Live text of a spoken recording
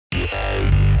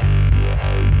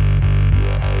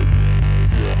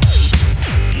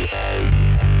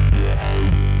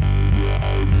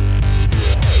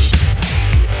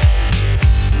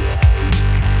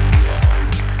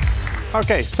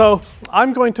Okay, so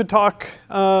I'm going to talk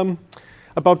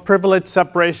about privilege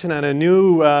separation and a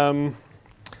new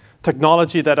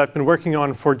technology that I've been working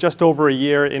on for just over a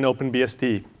year in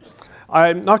OpenBSD.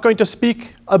 I'm not going to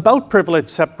speak about privilege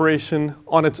separation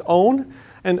on its own,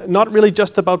 and not really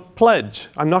just about pledge.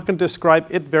 I'm not going to describe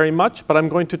it very much, but I'm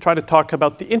going to try to talk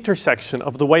about the intersection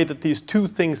of the way that these two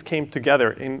things came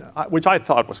together, which I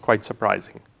thought was quite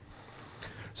surprising.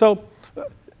 So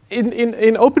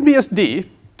in OpenBSD,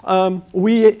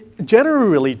 we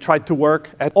generally try to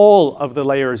work at all of the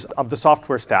layers of the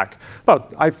software stack.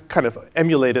 Well, I've kind of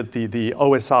emulated the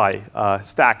OSI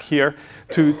stack here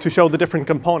to show the different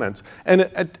components. And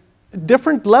at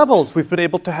different levels, we've been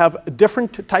able to have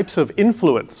different types of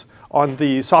influence on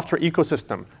the software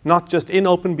ecosystem, not just in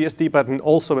OpenBSD, but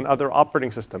also in other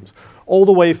operating systems, all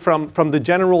the way from the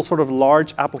general sort of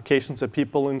large applications that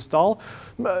people install,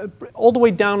 all the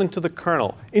way down into the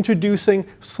kernel, introducing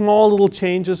small little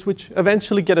changes which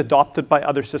eventually get adopted by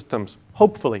other systems.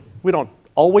 Hopefully. We don't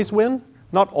always win.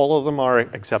 Not all of them are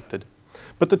accepted.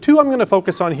 But the two I'm going to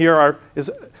focus on here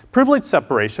is privilege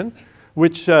separation,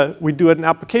 which we do at an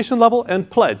application level, and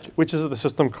pledge, which is at the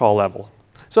system call level.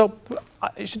 So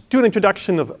I should do an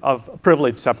introduction of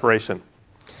privilege separation.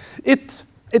 It's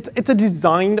a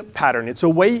design pattern. It's a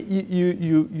way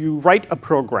you write a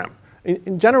program.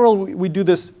 In general, we do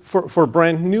this for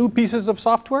brand new pieces of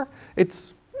software.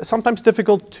 It's sometimes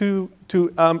difficult to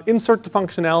insert the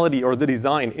functionality or the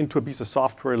design into a piece of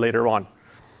software later on.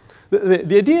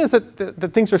 The idea is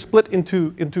that things are split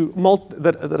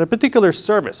that a particular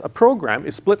service, a program,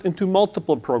 is split into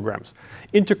multiple programs,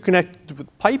 interconnected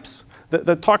with pipes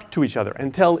that talk to each other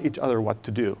and tell each other what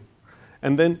to do.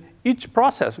 And then each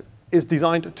process is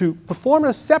designed to perform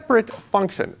a separate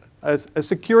function, a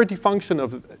security function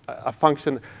of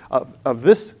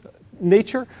this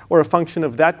nature or a function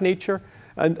of that nature.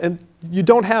 And you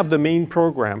don't have the main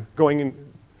program going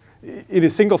in a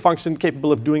single function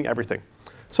capable of doing everything.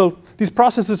 So these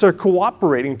processes are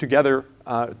cooperating together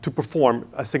to perform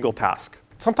a single task.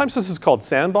 Sometimes this is called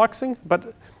sandboxing,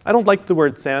 but I don't like the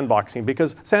word sandboxing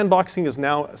because sandboxing is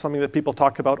now something that people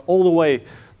talk about all the way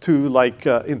to like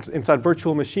inside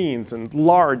virtual machines and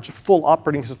large full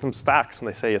operating system stacks, and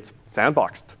they say it's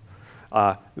sandboxed.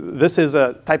 This is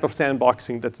a type of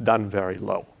sandboxing that's done very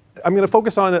low. I'm going to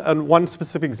focus on one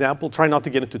specific example, try not to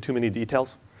get into too many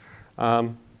details.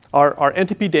 Our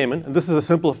NTP daemon, and this is a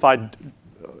simplified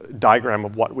diagram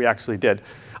of what we actually did.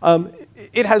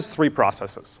 It has three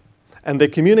processes, and they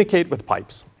communicate with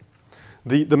pipes.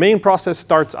 The main process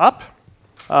starts up.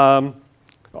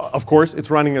 Of course, it's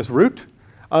running as root.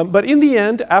 But in the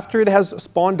end, after it has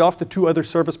spawned off the two other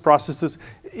service processes,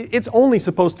 it's only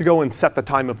supposed to go and set the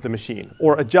time of the machine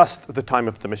or adjust the time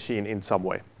of the machine in some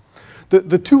way.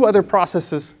 The two other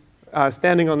processes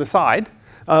standing on the side,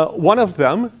 one of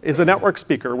them is a network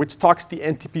speaker, which talks the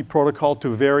NTP protocol to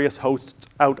various hosts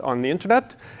out on the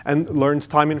internet and learns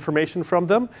time information from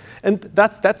them. And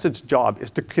that's its job,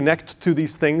 is to connect to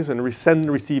these things and send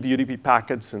and receive UDP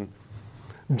packets and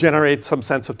generate some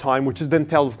sense of time, which then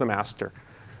tells the master.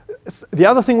 The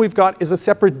other thing we've got is a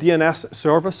separate DNS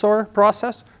servicor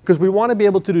process, because we want to be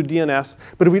able to do DNS,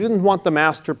 but we didn't want the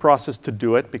master process to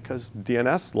do it because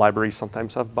DNS libraries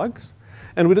sometimes have bugs.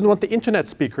 And we didn't want the internet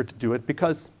speaker to do it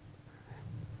because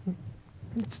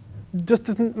it just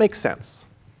didn't make sense.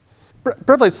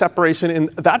 Privilege separation in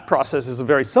that process is a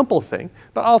very simple thing,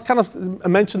 but I'll kind of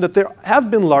mention that there have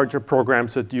been larger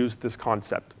programs that use this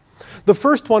concept. The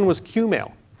first one was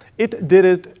Qmail. It did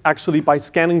it actually by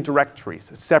scanning directories,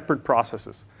 separate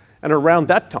processes. And around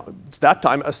that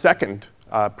time, a second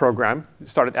program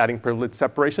started adding privilege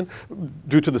separation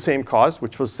due to the same cause,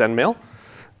 which was SendMail,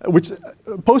 which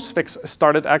Postfix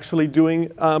started actually doing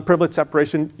privilege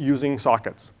separation using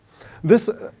sockets. This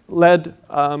led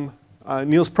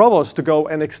Niels Provost to go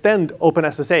and extend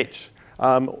OpenSSH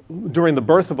during the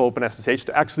birth of OpenSSH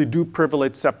to actually do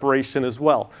privilege separation as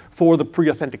well for the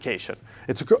pre-authentication.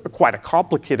 It's quite a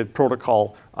complicated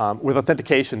protocol with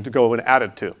authentication to go and add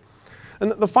it to.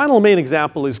 And the final main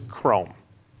example is Chrome.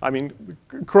 I mean,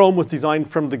 Chrome was designed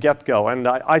from the get-go, and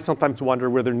I sometimes wonder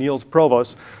whether Niels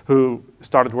Provost, who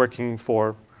started working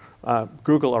for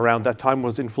Google around that time,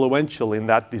 was influential in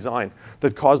that design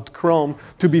that caused Chrome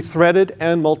to be threaded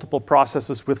and multiple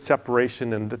processes with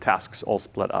separation and the tasks all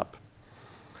split up.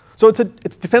 So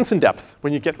it's defense in depth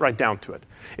when you get right down to it.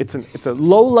 It's a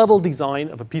low-level design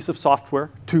of a piece of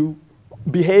software to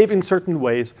behave in certain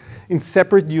ways in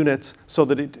separate units so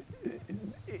that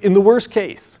in the worst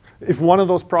case, if one of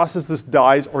those processes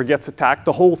dies or gets attacked,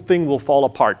 the whole thing will fall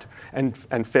apart and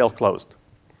fail closed.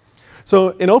 So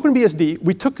in OpenBSD,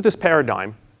 we took this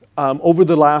paradigm over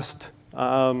the last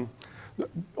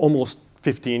almost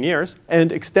 15 years,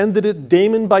 and extended it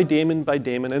daemon by daemon by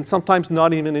daemon, and sometimes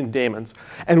not even in daemons.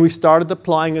 And we started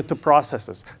applying it to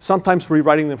processes, sometimes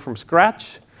rewriting them from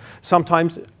scratch,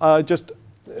 sometimes just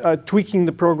tweaking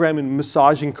the program and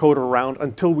massaging code around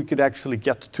until we could actually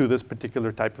get to this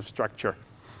particular type of structure.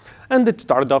 And it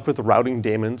started off with routing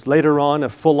daemons. Later on, a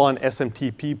full-on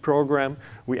SMTP program.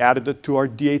 We added it to our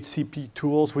DHCP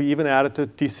tools. We even added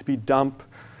it to TCP dump.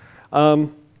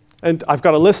 And I've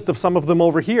got a list of some of them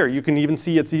over here. You can even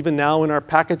see it's even now in our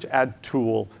package add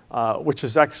tool, which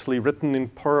is actually written in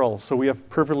Perl. So we have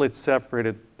privilege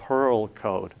separated Perl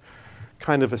code.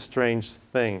 Kind of a strange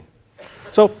thing.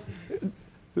 So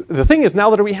the thing is, now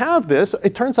that we have this,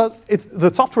 it turns out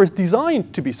the software is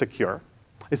designed to be secure.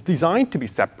 It's designed to be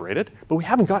separated, but we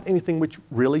haven't got anything which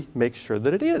really makes sure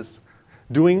that it is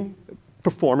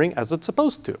performing as it's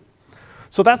supposed to.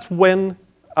 So that's when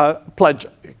pledge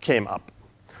came up.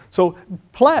 So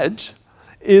pledge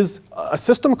is a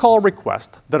system call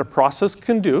request that a process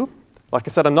can do. Like I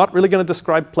said, I'm not really going to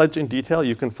describe pledge in detail.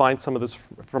 You can find some of this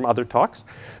from other talks.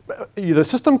 But the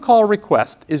system call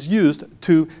request is used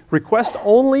to request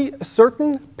only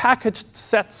certain packaged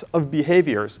sets of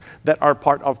behaviors that are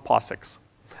part of POSIX.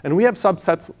 And we have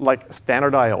subsets like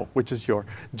standard I/O, which is your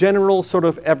general sort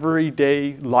of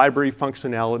everyday library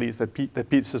functionalities that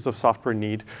pieces of software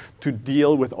need to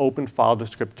deal with open file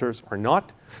descriptors or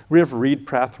not. We have read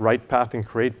path, write path, and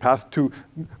create path to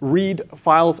read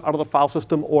files out of the file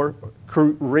system or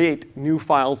create new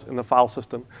files in the file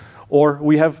system. Or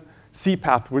we have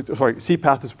cpath,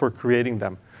 cpath is for creating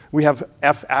them. We have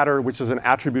fattr, which is an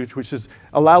attribute which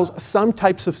allows some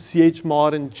types of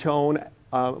chmod and chown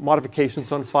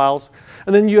modifications on files.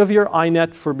 And then you have your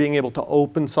inet for being able to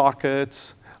open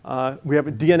sockets. We have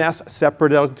a DNS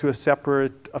separated out into a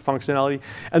separate functionality.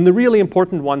 And the really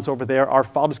important ones over there are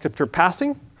file descriptor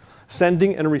passing,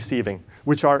 sending, and receiving,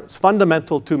 which are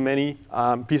fundamental to many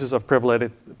pieces of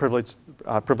privilege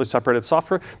separated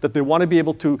software, that they want to be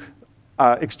able to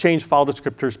exchange file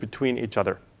descriptors between each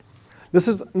other. This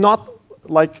is not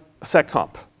like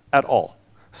seccomp at all.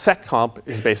 Seccomp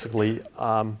is basically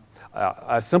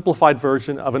a simplified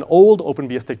version of an old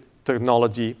OpenBSD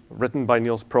technology written by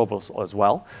Niels Provos as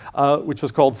well, which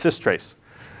was called systrace.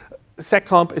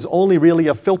 Seccomp is only really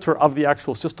a filter of the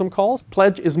actual system calls.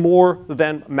 Pledge is more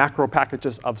than macro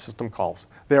packages of system calls.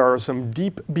 There are some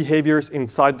deep behaviors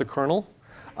inside the kernel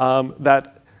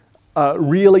that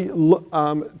really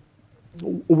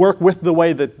work with the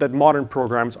way that modern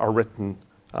programs are written.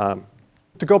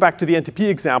 To go back to the NTP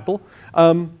example,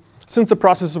 since the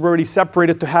processes were already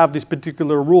separated to have these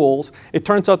particular rules, it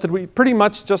turns out that we pretty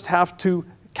much just have to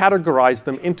categorize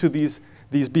them into these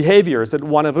behaviors, that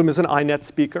one of them is an inet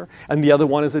speaker, and the other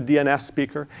one is a DNS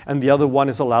speaker, and the other one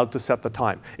is allowed to set the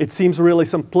time. It seems really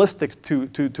simplistic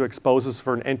to expose this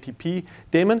for an NTP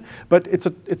daemon, but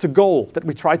it's a goal that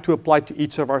we try to apply to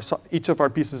each of our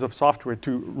pieces of software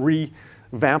to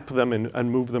revamp them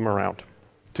and move them around,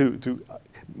 to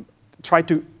try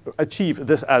to achieve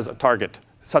this as a target.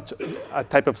 Such a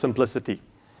type of simplicity.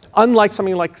 Unlike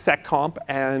something like seccomp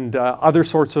and other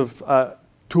sorts of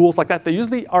tools like that, they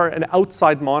usually are an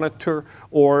outside monitor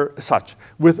or such.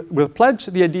 With pledge,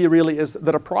 the idea really is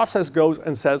that a process goes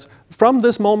and says, from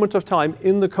this moment of time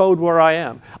in the code where I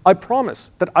am, I promise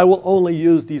that I will only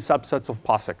use these subsets of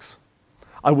POSIX.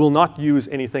 I will not use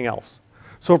anything else.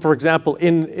 So for example,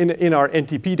 in our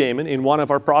NTP daemon, in one of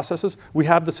our processes, we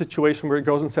have the situation where it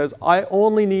goes and says, I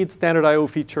only need standard I/O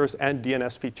features and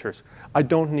DNS features. I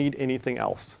don't need anything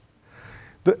else.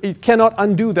 It cannot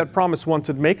undo that promise once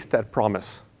it makes that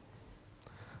promise.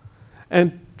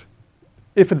 And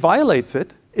if it violates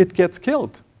it, it gets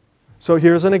killed. So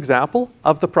here's an example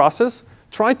of the process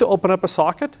trying to open up a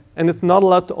socket, and it's not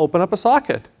allowed to open up a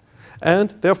socket.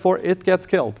 And therefore, it gets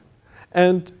killed.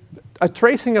 And a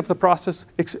tracing of the process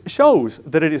shows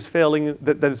that it is failing,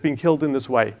 that it's being killed in this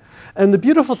way. And the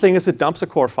beautiful thing is it dumps a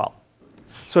core file.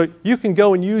 So you can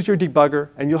go and use your debugger,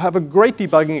 and you'll have a great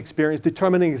debugging experience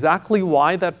determining exactly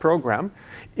why that program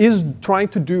is trying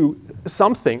to do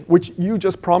something which you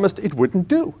just promised it wouldn't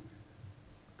do.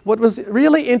 What was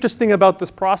really interesting about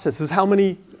this process is how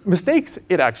many mistakes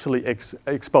it actually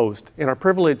exposed in our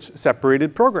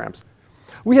privilege-separated programs.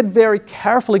 We had very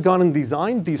carefully gone and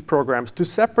designed these programs to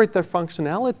separate their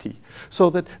functionality so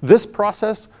that this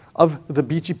process of the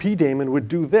BGP daemon would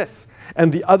do this,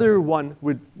 and the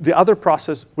other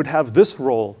process would have this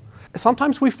role.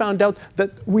 Sometimes we found out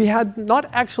that we had not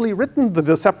actually written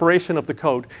the separation of the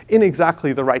code in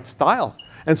exactly the right style,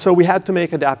 and so we had to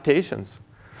make adaptations.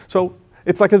 So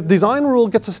it's like a design rule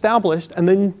gets established, and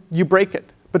then you break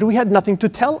it. But we had nothing to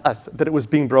tell us that it was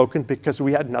being broken because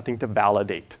we had nothing to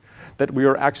validate. that we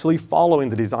are actually following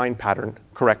the design pattern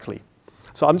correctly.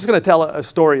 So I'm just going to tell a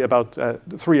story about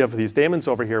 3 of these daemons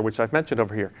over here, which I've mentioned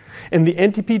over here. In the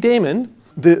NTP daemon,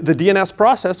 the DNS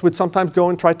process would sometimes go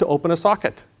and try to open a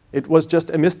socket. It was just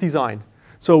a misdesign.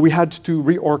 So we had to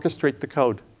reorchestrate the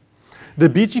code. The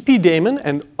BGP daemon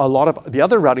and a lot of the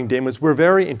other routing daemons were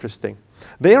very interesting.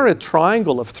 They are a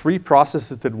triangle of 3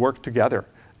 processes that work together.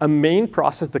 A main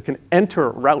process that can enter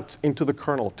routes into the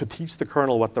kernel to teach the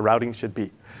kernel what the routing should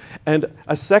be. And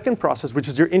a second process, which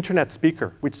is your internet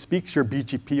speaker, which speaks your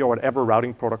BGP or whatever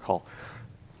routing protocol.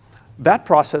 That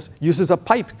process uses a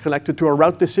pipe connected to a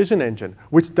route decision engine,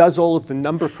 which does all of the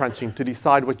number crunching to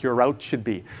decide what your route should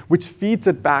be, which feeds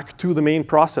it back to the main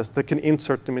process that can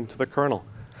insert them into the kernel.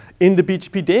 In the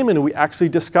BGP daemon, we actually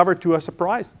discovered to our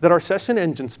surprise that our session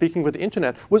engine, speaking with the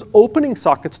internet, was opening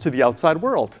sockets to the outside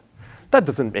world. That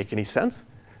doesn't make any sense.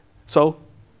 So,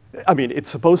 I mean, it's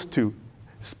supposed to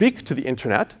speak to the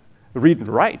internet, read and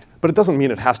write, but it doesn't mean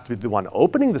it has to be the one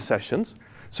opening the sessions.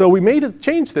 So we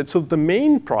changed it so the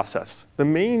main process, the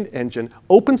main engine,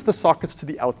 opens the sockets to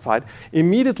the outside,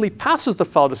 immediately passes the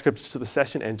file descriptions to the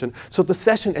session engine, so the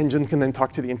session engine can then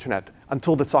talk to the internet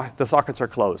until the sockets are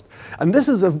closed. And this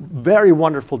is a very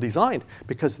wonderful design,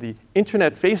 because the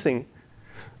internet-facing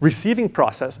receiving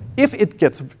process, if it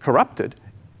gets corrupted,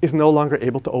 is no longer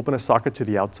able to open a socket to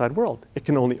the outside world. It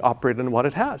can only operate on what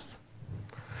it has.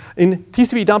 In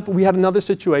TCP dump, we had another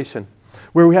situation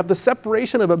where we have the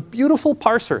separation of a beautiful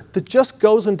parser that just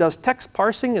goes and does text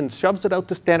parsing and shoves it out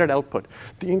to standard output.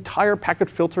 The entire packet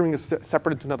filtering is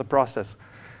separated into another process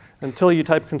until you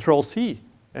type Control-C.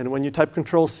 And when you type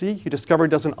Control-C, you discover it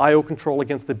does an I/O control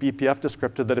against the BPF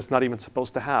descriptor that it's not even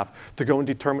supposed to have to go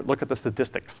and look at the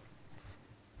statistics.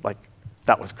 Like,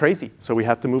 that was crazy. So we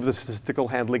had to move the statistical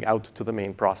handling out to the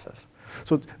main process.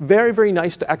 So it's very, very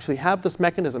nice to actually have this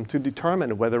mechanism to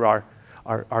determine whether our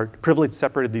privilege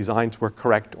separated designs were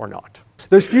correct or not.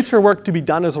 There's future work to be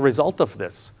done as a result of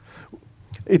this.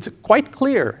 It's quite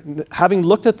clear, having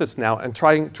looked at this now and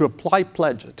trying to apply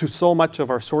pledge to so much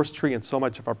of our source tree and so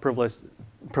much of our privilege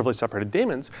separated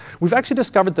daemons, we've actually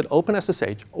discovered that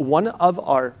OpenSSH, one of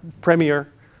our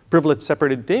premier privilege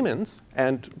separated daemons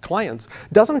and clients,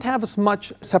 doesn't have as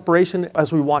much separation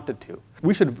as we want it to.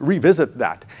 We should revisit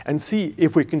that and see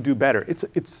if we can do better.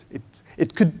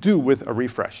 It could do with a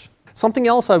refresh. Something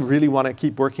else I really want to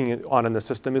keep working on in the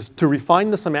system is to refine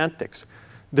the semantics.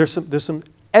 There's some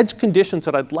edge conditions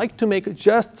that I'd like to make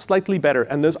just slightly better,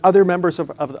 and there's other members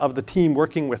of the team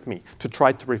working with me to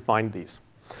try to refine these.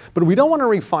 But we don't want to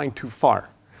refine too far,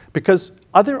 because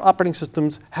other operating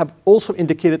systems have also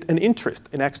indicated an interest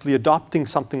in actually adopting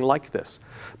something like this.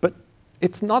 But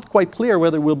it's not quite clear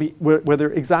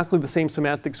whether exactly the same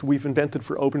semantics we've invented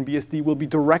for OpenBSD will be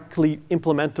directly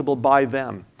implementable by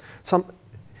them.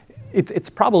 It's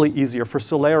probably easier for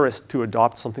Solaris to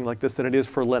adopt something like this than it is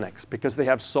for Linux, because they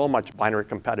have so much binary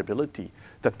compatibility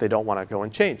that they don't want to go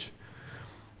and change.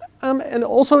 And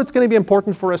also, it's going to be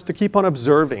important for us to keep on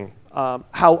observing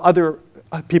how other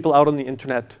people out on the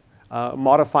internet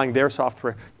modifying their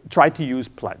software try to use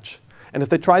pledge. And if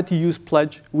they try to use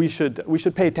pledge, we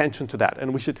should pay attention to that.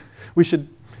 And we should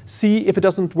see if it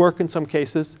doesn't work in some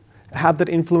cases, have that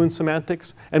influence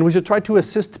semantics, and we should try to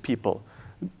assist people.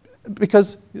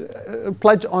 Because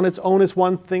pledge on its own is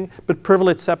one thing, but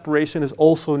privilege separation is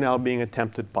also now being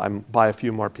attempted by a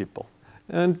few more people.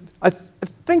 And I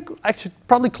think I should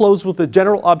probably close with a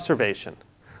general observation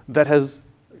that has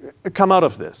come out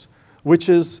of this, which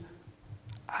is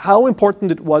how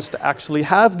important it was to actually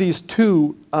have these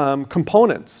two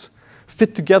components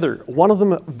fit together, one of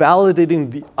them validating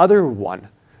the other one.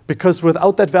 Because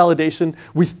without that validation,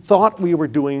 we thought we were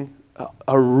doing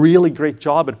a really great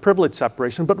job at privilege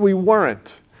separation, but we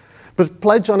weren't. But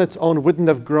pledge on its own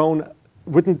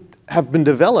wouldn't have been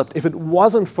developed if it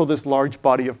wasn't for this large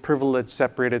body of privilege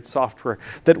separated software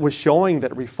that was showing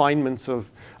that refinements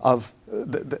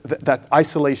that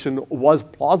isolation was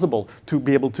plausible to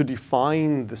be able to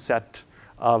define the set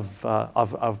of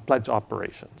pledge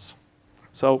operations.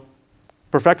 So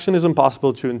perfection is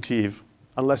impossible to achieve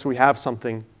unless we have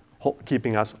something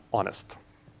keeping us honest.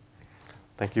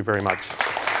 Thank you very much.